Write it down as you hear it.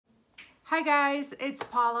Hi guys, it's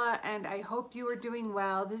Paula and I hope you are doing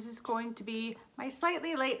well. This is going to be my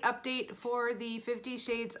slightly late update for the 50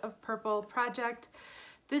 Shades of Purple project.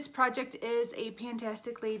 This project is a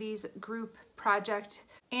Fantastic Ladies group project,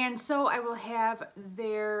 and so I will have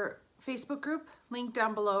their Facebook group linked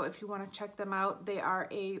down below if you want to check them out. They are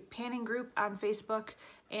a panning group on Facebook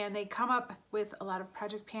and they come up with a lot of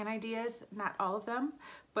project pan ideas, not all of them,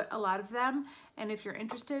 but a lot of them. And if you're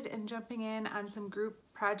interested in jumping in on some group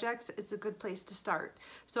projects, it's a good place to start.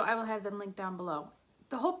 So I will have them linked down below.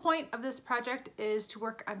 The whole point of this project is to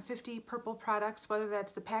work on 50 purple products, whether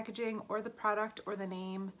that's the packaging or the product or the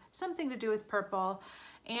name, something to do with purple.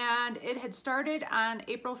 And it had started on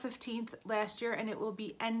April 15th last year and it will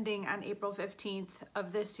be ending on April 15th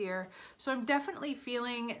of this year. So I'm definitely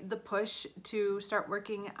feeling the push to start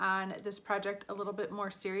working on this project a little bit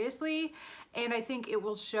more seriously. And I think it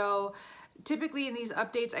will show. Typically in these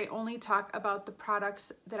updates, I only talk about the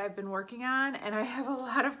products that I've been working on, and I have a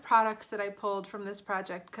lot of products that I pulled from this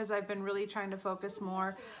project because I've been really trying to focus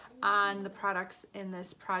more on the products in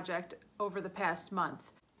this project over the past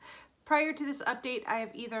month. Prior to this update, I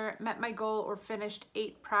have either met my goal or finished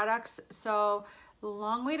 8 products, so a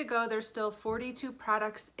long way to go. There's still 42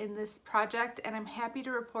 products in this project, and I'm happy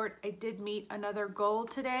to report I did meet another goal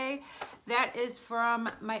today. That is from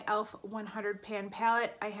my e.l.f. 100 pan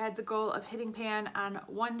palette. I had the goal of hitting pan on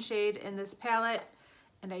 1 shade in this palette,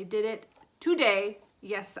 and I did it today.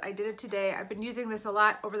 Yes, I did it today. I've been using this a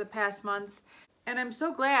lot over the past month, and I'm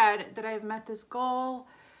so glad that I've met this goal.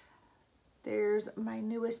 There's my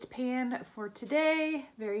newest pan for today.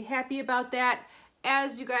 Very happy about that.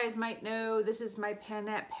 As you guys might know, this is my Pan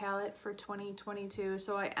That palette for 2022,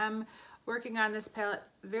 so I am working on this palette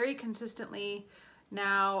very consistently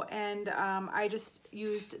now, and I just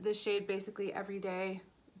used this shade basically every day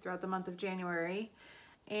throughout the month of January.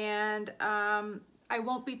 And I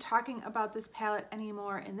won't be talking about this palette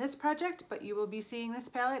anymore in this project, but you will be seeing this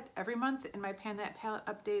palette every month in my Pan That palette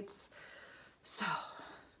updates. So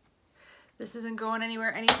this isn't going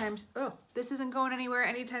anywhere anytime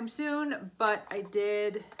soon, but I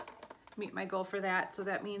did meet my goal for that. So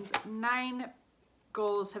that means 9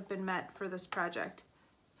 goals have been met for this project,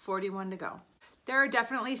 41 to go. There are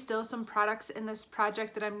definitely still some products in this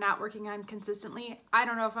project that I'm not working on consistently. I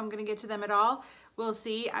don't know if I'm gonna get to them at all. We'll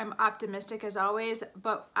see. I'm optimistic as always,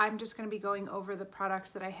 but I'm just gonna be going over the products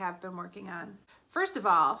that I have been working on. First of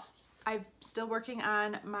all, I'm still working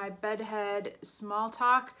on my bedhead small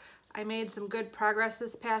talk. I made some good progress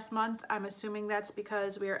this past month. I'm assuming that's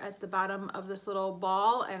because we are at the bottom of this little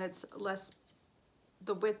ball and it's less,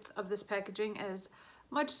 the width of this packaging is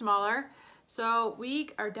much smaller. So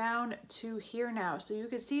we are down to here now. So you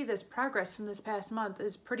can see this progress from this past month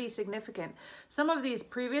is pretty significant. Some of these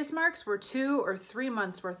previous marks were 2 or 3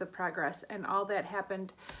 months worth of progress, and all that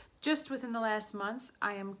happened just within the last month.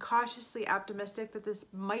 I am cautiously optimistic that this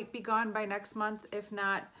might be gone by next month, if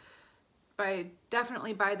not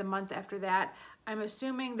definitely by the month after that. I'm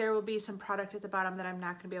assuming there will be some product at the bottom that I'm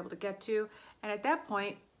not going to be able to get to, and at that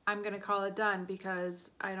point I'm going to call it done because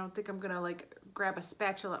I don't think I'm going to like grab a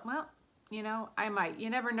spatula. Well, you know, I might. You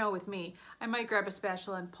never know with me. I might grab a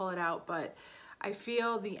spatula and pull it out, but I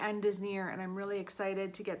feel the end is near and I'm really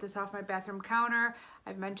excited to get this off my bathroom counter.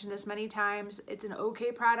 I've mentioned this many times. It's an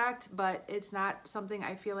okay product, but it's not something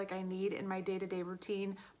I feel like I need in my day-to-day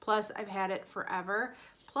routine. Plus, I've had it forever.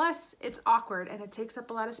 Plus, it's awkward and it takes up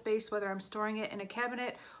a lot of space, whether I'm storing it in a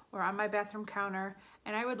cabinet or on my bathroom counter,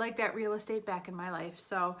 and I would like that real estate back in my life.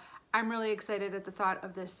 So I'm really excited at the thought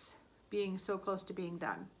of this being so close to being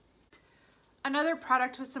done. Another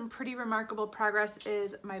product with some pretty remarkable progress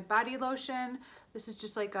is my body lotion. This is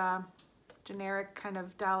just like a generic kind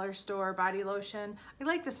of dollar store body lotion. I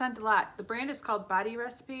like the scent a lot. The brand is called Body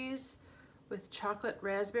Recipes with chocolate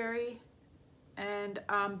raspberry. And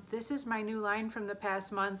this is my new line from the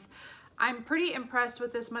past month. I'm pretty impressed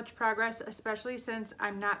with this much progress, especially since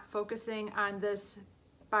I'm not focusing on this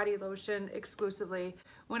body lotion exclusively.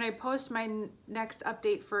 When I post my next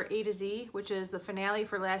update for A to Z, which is the finale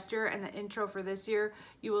for last year and the intro for this year,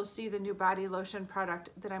 you will see the new body lotion product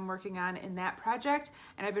that I'm working on in that project.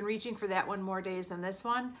 And I've been reaching for that one more days than this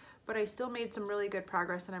one, but I still made some really good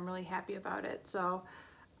progress and I'm really happy about it. So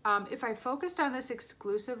if I focused on this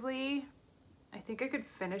exclusively, I think I could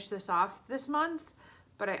finish this off this month,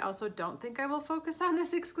 but I also don't think I will focus on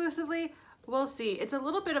this exclusively. We'll see. It's a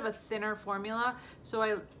little bit of a thinner formula,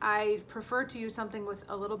 so I prefer to use something with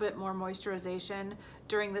a little bit more moisturization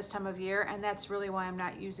during this time of year, and that's really why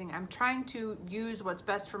I'm trying to use what's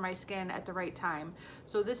best for my skin at the right time.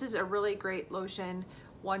 So this is a really great lotion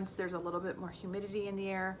once there's a little bit more humidity in the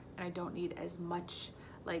air and I don't need as much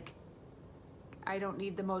like I don't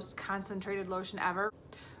need the most concentrated lotion ever.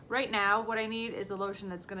 Right now, what I need is the lotion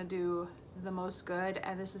that's gonna do the most good,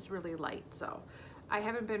 and this is really light, so I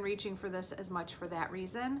haven't been reaching for this as much for that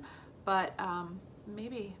reason, but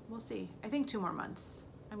maybe, we'll see. I think 2 more months.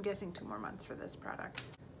 I'm guessing 2 more months for this product.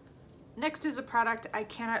 Next is a product I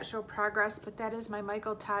cannot show progress, but that is my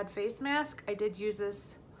Michael Todd face mask. I did use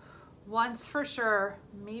this once for sure,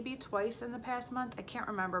 maybe twice in the past month. I can't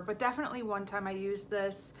remember, but definitely one time I used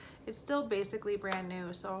this. It's still basically brand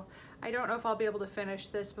new, so I don't know if I'll be able to finish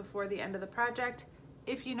this before the end of the project.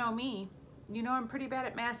 If you know me, you know I'm pretty bad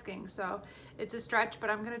at masking, so it's a stretch, but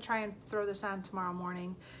I'm gonna try and throw this on tomorrow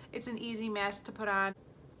morning. It's an easy mask to put on.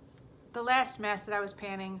 The last mask that I was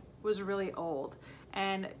panning was really old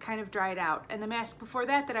and kind of dried out, and the mask before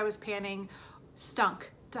that I was panning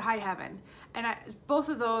stunk to high heaven, and both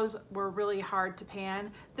of those were really hard to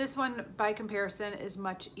pan. This one, by comparison, is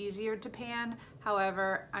much easier to pan.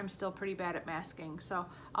 However, I'm still pretty bad at masking, so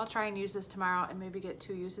I'll try and use this tomorrow and maybe get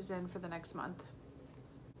 2 uses in for the next month.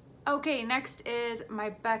 Okay, next is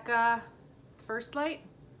my Becca First Light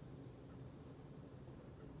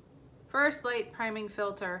priming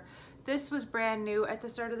filter. This was brand new at the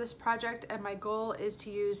start of this project, and my goal is to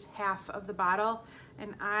use half of the bottle,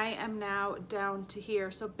 and I am now down to here.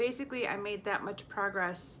 So basically I made that much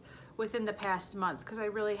progress within the past month because I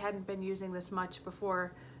really hadn't been using this much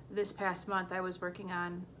before this past month. I was working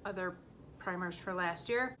on other primers for last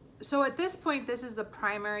year. So at this point, this is the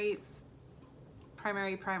primary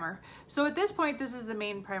primer. So at this point, this is the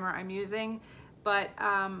main primer I'm using, but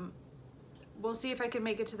we'll see if I can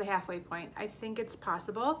make it to the halfway point. I think it's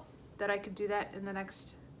possible that I could do that in the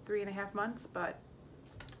next 3.5 months, but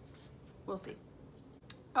we'll see.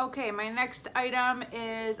 Okay, my next item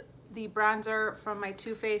is the bronzer from my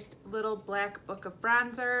Too Faced Little Black Book of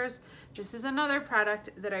Bronzers. This is another product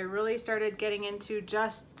that I really started getting into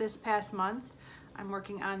just this past month. I'm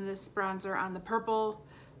working on this bronzer on the purple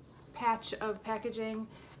patch of packaging,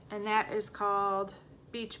 and that is called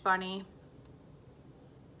Beach Bunny.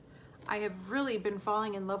 I have really been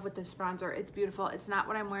falling in love with this bronzer. It's beautiful. It's not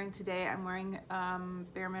what I'm wearing today. I'm wearing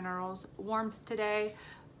Bare Minerals Warmth today,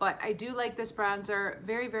 but I do like this bronzer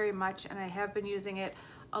very, very much, and I have been using it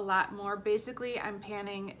a lot more. Basically, I'm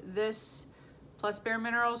panning this plus Bare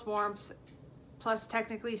Minerals Warmth plus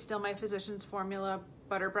technically still my Physicians Formula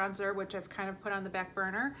Butter Bronzer, which I've kind of put on the back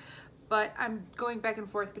burner, but I'm going back and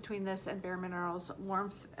forth between this and Bare Minerals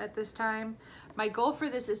Warmth at this time. My goal for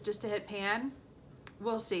this is just to hit pan.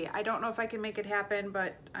 We'll see. I don't know if I can make it happen,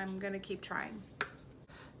 but I'm gonna keep trying.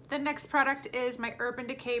 The next product is my Urban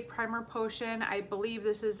Decay Primer Potion. I believe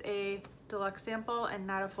this is a deluxe sample and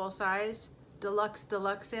not a full size. Deluxe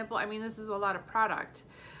sample. I mean, this is a lot of product.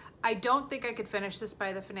 I don't think I could finish this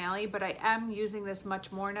by the finale, but I am using this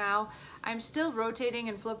much more now. I'm still rotating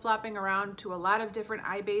and flip-flopping around to a lot of different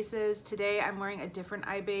eye bases. Today I'm wearing a different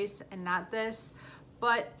eye base and not this,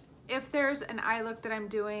 but if there's an eye look that I'm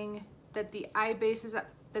doing that the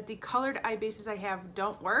colored eye bases I have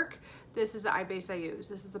don't work, this is the eye base I use.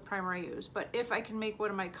 This is the primer I use. But if I can make one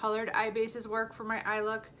of my colored eye bases work for my eye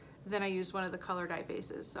look, then I use one of the colored eye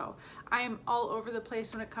bases. So I am all over the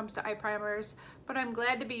place when it comes to eye primers, but I'm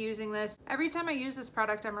glad to be using this. Every time I use this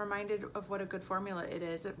product, I'm reminded of what a good formula it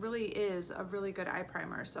is. It really is a really good eye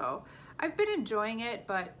primer. So I've been enjoying it,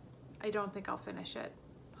 but I don't think I'll finish it.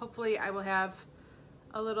 Hopefully I will have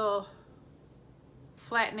a little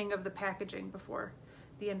flattening of the packaging before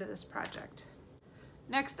the end of this project.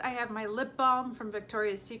 Next, I have my lip balm from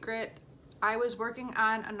Victoria's Secret. I was working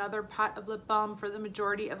on another pot of lip balm for the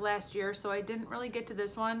majority of last year, so I didn't really get to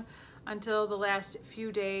this one until the last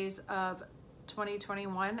few days of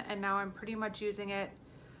 2021, and now I'm pretty much using it,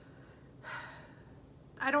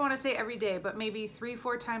 I don't want to say every day, but maybe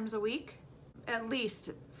 3-4 times a week, at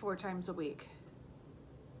least 4 times a week.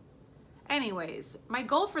 Anyways, my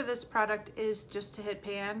goal for this product is just to hit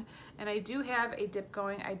pan, and I do have a dip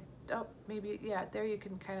going. Maybe, yeah, there you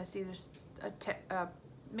can kind of see there's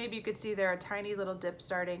maybe you could see there a tiny little dip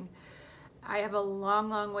starting. I have a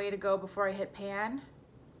long way to go before I hit pan,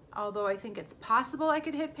 although I think it's possible I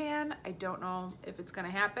could hit pan. I don't know if it's gonna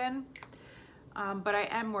happen, but I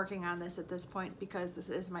am working on this at this point because this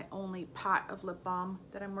is my only pot of lip balm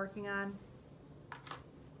that I'm working on.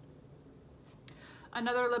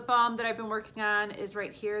 Another lip balm that I've been working on is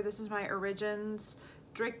right here. This is my Origins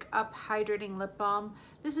Drink Up Hydrating Lip Balm.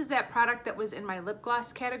 This is that product that was in my lip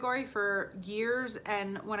gloss category for years,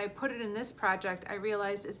 and when I put it in this project, I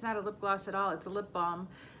realized it's not a lip gloss at all, it's a lip balm.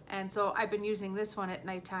 And so I've been using this one at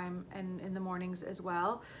nighttime and in the mornings as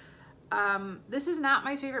well. This is not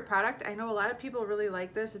my favorite product. I know a lot of people really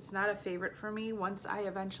like this. It's not a favorite for me. Once I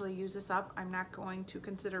eventually use this up, I'm not going to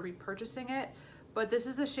consider repurchasing it, but this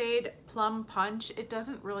is the shade Plum Punch. It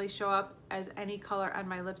doesn't really show up as any color on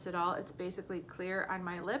my lips at all. It's basically clear on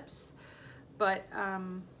my lips, but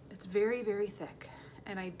it's very, very thick.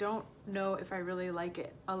 And I don't know if I really like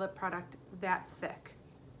it, a lip product that thick.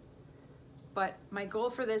 But my goal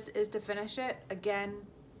for this is to finish it. Again,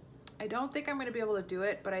 I don't think I'm gonna be able to do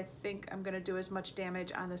it, but I think I'm gonna do as much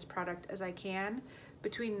damage on this product as I can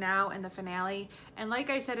between now and the finale. And like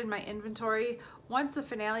I said in my inventory, once the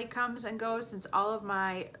finale comes and goes, since all of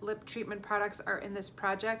my lip treatment products are in this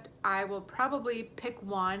project, I will probably pick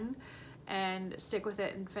one and stick with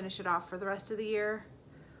it and finish it off for the rest of the year.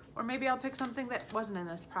 Or maybe I'll pick something that wasn't in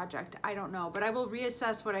this project, I don't know. But I will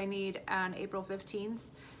reassess what I need on April 15th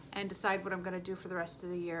and decide what I'm gonna do for the rest of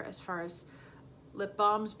the year as far as lip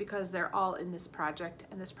balms, because they're all in this project,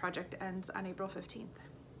 and this project ends on April 15th.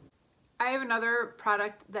 I have another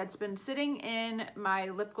product that's been sitting in my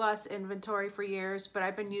lip gloss inventory for years, but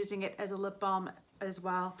I've been using it as a lip balm as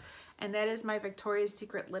well, and that is my Victoria's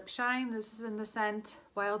Secret Lip Shine. This is in the scent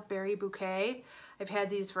Wild Berry Bouquet. I've had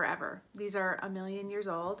these forever. These are a million years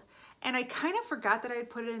old, and I kind of forgot that I'd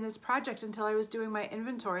put it in this project until I was doing my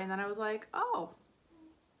inventory, and then I was like, oh,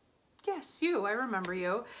 yes, you, I remember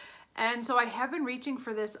you. And so I have been reaching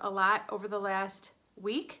for this a lot over the last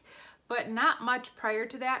week, but not much prior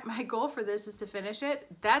to that. My goal for this is to finish it.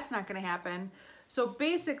 That's not gonna happen. So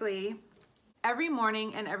basically, every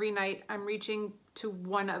morning and every night, I'm reaching to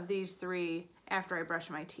one of these three after I brush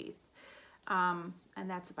my teeth. And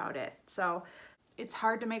that's about it. So it's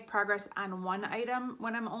hard to make progress on one item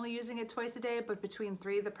when I'm only using it twice a day, but between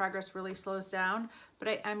three, the progress really slows down. But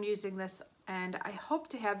I am using this, and I hope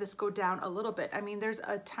to have this go down a little bit. I mean, there's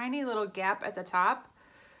a tiny little gap at the top,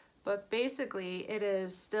 but basically it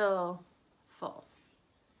is still full.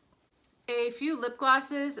 A few lip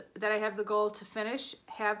glosses that I have the goal to finish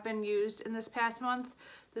have been used in this past month.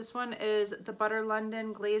 This one is the Butter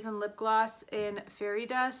London Glaze and Lip Gloss in Fairy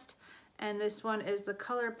Dust, and this one is the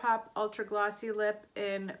ColourPop Ultra Glossy Lip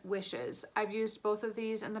in Wishes. I've used both of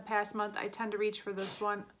these in the past month. I tend to reach for this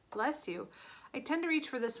one, bless you. I tend to reach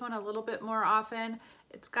for this one a little bit more often.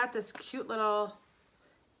 It's got this cute little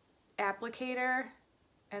applicator,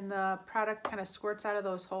 and the product kind of squirts out of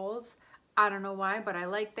those holes. I don't know why, but I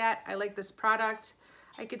like that. I like this product.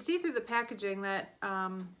 I could see through the packaging that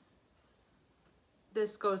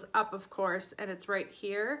this goes up, of course, and it's right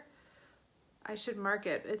here. I should mark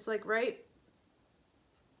it. It's like right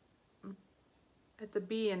at the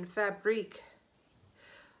B in Fabrique.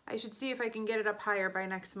 I should see if I can get it up higher by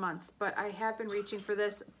next month, but I have been reaching for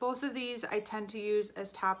this. Both of these I tend to use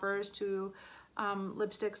as toppers to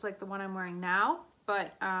lipsticks like the one I'm wearing now,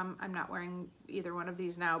 but I'm not wearing either one of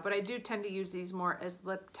these now, but I do tend to use these more as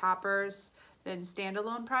lip toppers than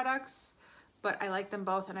standalone products, but I like them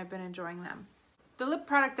both and I've been enjoying them. The lip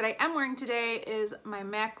product that I am wearing today is my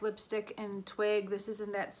MAC lipstick in Twig. This is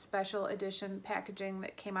in that special edition packaging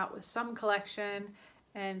that came out with some collection,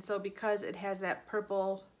 and so because it has that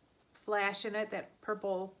purple flash in it, that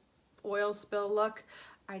purple oil spill look,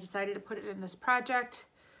 I decided to put it in this project.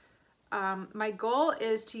 My goal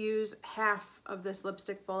is to use half of this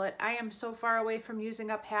lipstick bullet. I am so far away from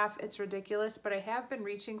using up half, it's ridiculous, but I have been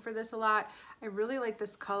reaching for this a lot. I really like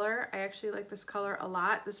this color. I actually like this color a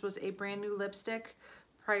lot. This was a brand new lipstick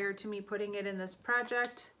prior to me putting it in this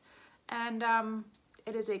project. And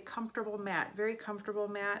it is a comfortable matte, very comfortable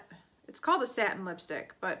matte. It's called a satin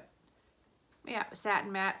lipstick, but yeah,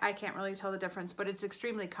 satin matte, I can't really tell the difference, but it's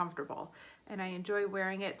extremely comfortable and I enjoy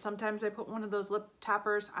wearing it. Sometimes I put one of those lip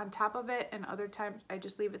toppers on top of it, and other times I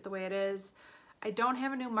just leave it the way it is. I don't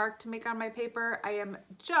have a new mark to make on my paper. I am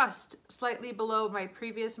just slightly below my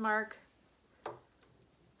previous mark,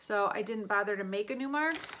 so I didn't bother to make a new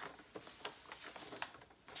mark.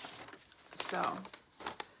 So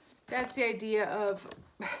that's the idea of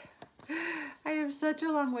I have such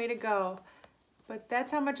a long way to go. But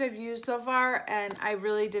that's how much I've used so far, and I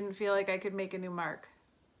really didn't feel like I could make a new mark.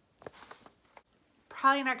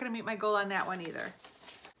 Probably not gonna meet my goal on that one either.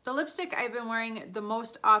 The lipstick I've been wearing the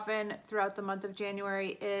most often throughout the month of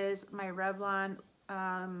January is my Revlon,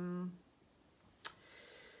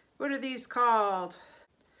 what are these called?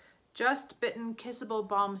 Just Bitten Kissable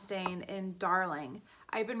Balm Stain in Darling.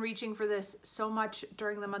 I've been reaching for this so much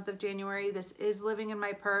during the month of January. This is living in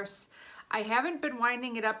my purse. I haven't been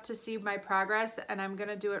winding it up to see my progress, and I'm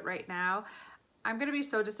gonna do it right now. I'm gonna be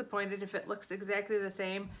so disappointed if it looks exactly the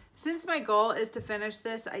same. Since my goal is to finish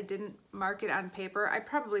this, I didn't mark it on paper. I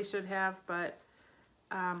probably should have, but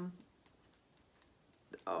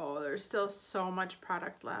oh, there's still so much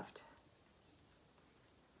product left.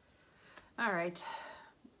 All right,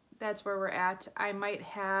 that's where we're at. I might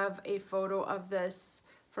have a photo of this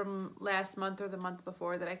from last month or the month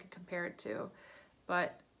before that I could compare it to.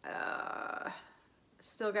 But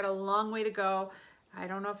still got a long way to go. I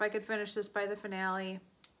don't know if I could finish this by the finale.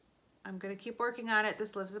 I'm gonna keep working on it.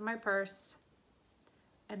 This lives in my purse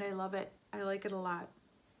and I love it. I like it a lot.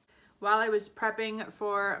 While I was prepping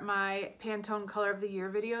for my Pantone Color of the Year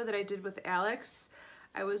video that I did with Alex,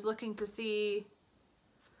 I was looking to see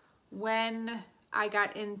when I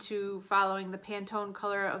got into following the Pantone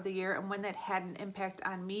Color of the Year and when that had an impact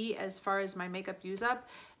on me as far as my makeup use up.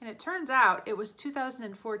 And it turns out it was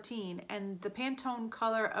 2014, and the Pantone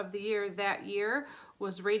Color of the Year that year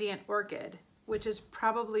was Radiant Orchid, which is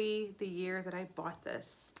probably the year that I bought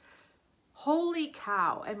this. Holy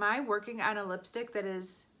cow, am I working on a lipstick that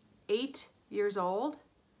is 8 years old?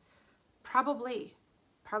 Probably.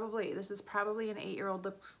 This is probably an 8-year-old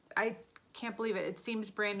lip. I can't believe it. It seems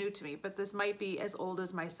brand new to me, but this might be as old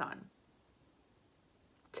as my son.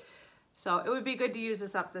 So it would be good to use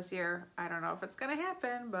this up this year. I don't know if it's gonna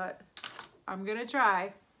happen, but I'm gonna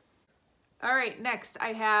try. All right, next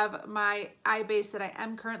I have my eye base that I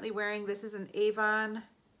am currently wearing. This is an Avon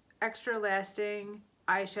Extra Lasting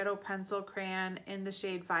Eyeshadow Pencil Crayon in the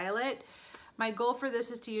shade Violet. My goal for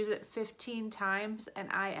this is to use it 15 times, and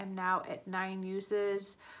I am now at 9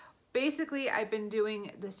 uses. Basically, I've been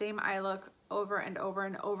doing the same eye look over and over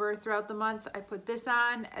and over throughout the month. I put this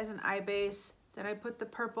on as an eye base, then I put the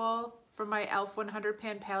purple from my e.l.f. 100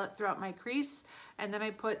 pan palette throughout my crease, and then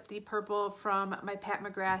I put the purple from my Pat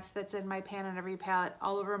McGrath that's in my Pan on Every palette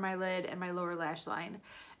all over my lid and my lower lash line.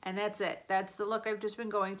 And that's it. That's the look I've just been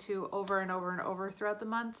going to over and over and over throughout the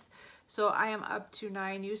month. So I am up to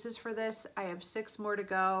 9 uses for this. I have 6 more to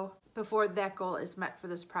go before that goal is met for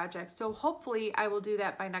this project. So hopefully I will do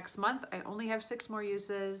that by next month. I only have 6 more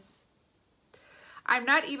uses. I'm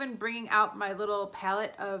not even bringing out my little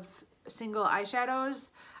palette of single eyeshadows.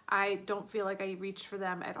 I don't feel like I reached for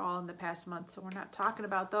them at all in the past month, so we're not talking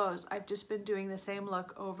about those. I've just been doing the same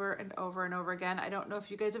look over and over and over again. I don't know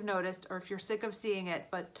if you guys have noticed or if you're sick of seeing it,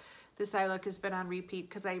 but this eye look has been on repeat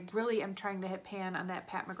because I really am trying to hit pan on that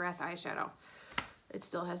Pat McGrath eyeshadow. It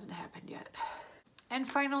still hasn't happened yet. And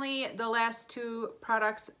finally, the last 2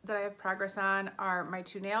 products that I have progress on are my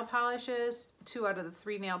 2 nail polishes, 2 out of the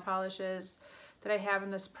 3 nail polishes that I have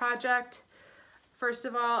in this project. First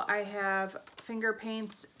of all, I have Finger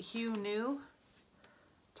Paints Hue New.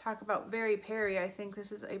 Talk about Very Peri. I think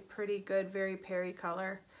this is a pretty good Very Peri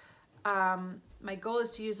color. My goal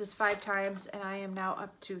is to use this 5 times, and I am now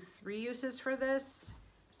up to 3 uses for this.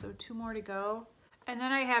 So 2 more to go. And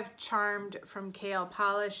then I have Charmed from KL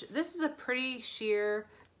Polish. This is a pretty sheer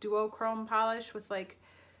duochrome polish with like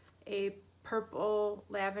a purple,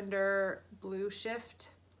 lavender, blue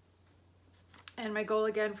shift. And my goal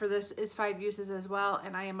again for this is 5 uses as well,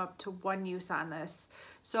 and I am up to 1 use on this.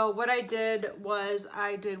 So what I did was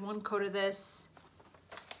I did 1 coat of this,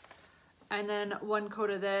 and then 1 coat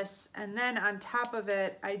of this, and then on top of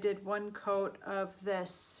it I did 1 coat of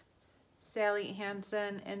this Sally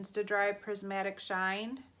Hansen Insta-Dry Prismatic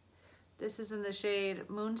Shine. This is in the shade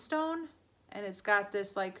Moonstone, and it's got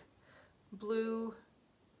this like blue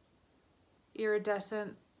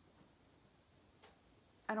iridescent,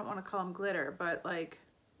 I don't want to call them glitter, but like,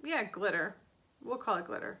 yeah, glitter. We'll call it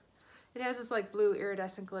glitter. It has this like blue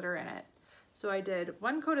iridescent glitter in it. So I did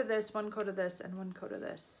 1 coat of this, 1 coat of this, and 1 coat of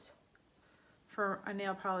this for a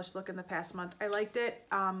nail polish look in the past month. I liked it.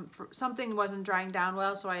 Something wasn't drying down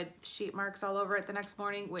well, so I had sheet marks all over it the next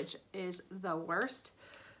morning, which is the worst.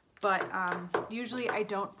 But usually I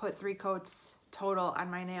don't put 3 coats total on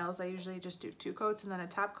my nails. I usually just do 2 coats and then a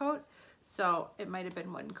top coat. So it might have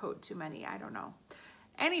been 1 coat too many, I don't know.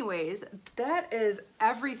 Anyways, that is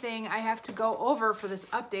everything I have to go over for this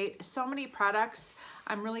update. So many products.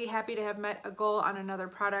 I'm really happy to have met a goal on another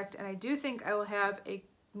product, and I do think I will have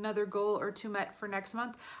another goal or 2 met for next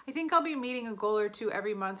month. I think I'll be meeting a goal or 2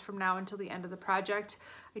 every month from now until the end of the project.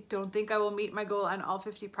 I don't think I will meet my goal on all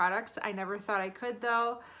 50 products. I never thought I could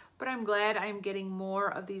though, but I'm glad I'm getting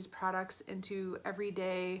more of these products into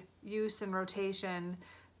everyday use and rotation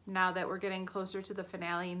now that we're getting closer to the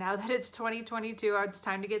finale. Now that it's 2022, it's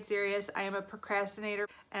time to get serious. I am a procrastinator,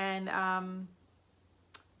 and I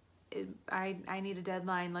need a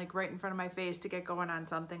deadline like right in front of my face to get going on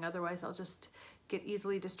something. Otherwise, I'll just get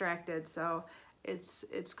easily distracted. So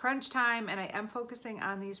it's crunch time, and I am focusing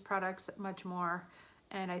on these products much more.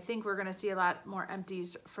 And I think we're gonna see a lot more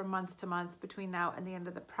empties from month to month between now and the end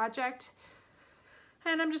of the project.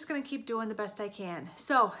 And I'm just gonna keep doing the best I can.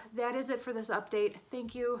 So that is it for this update.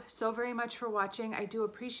 Thank you so very much for watching. I do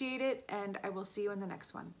appreciate it, and I will see you in the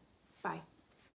next one. Bye.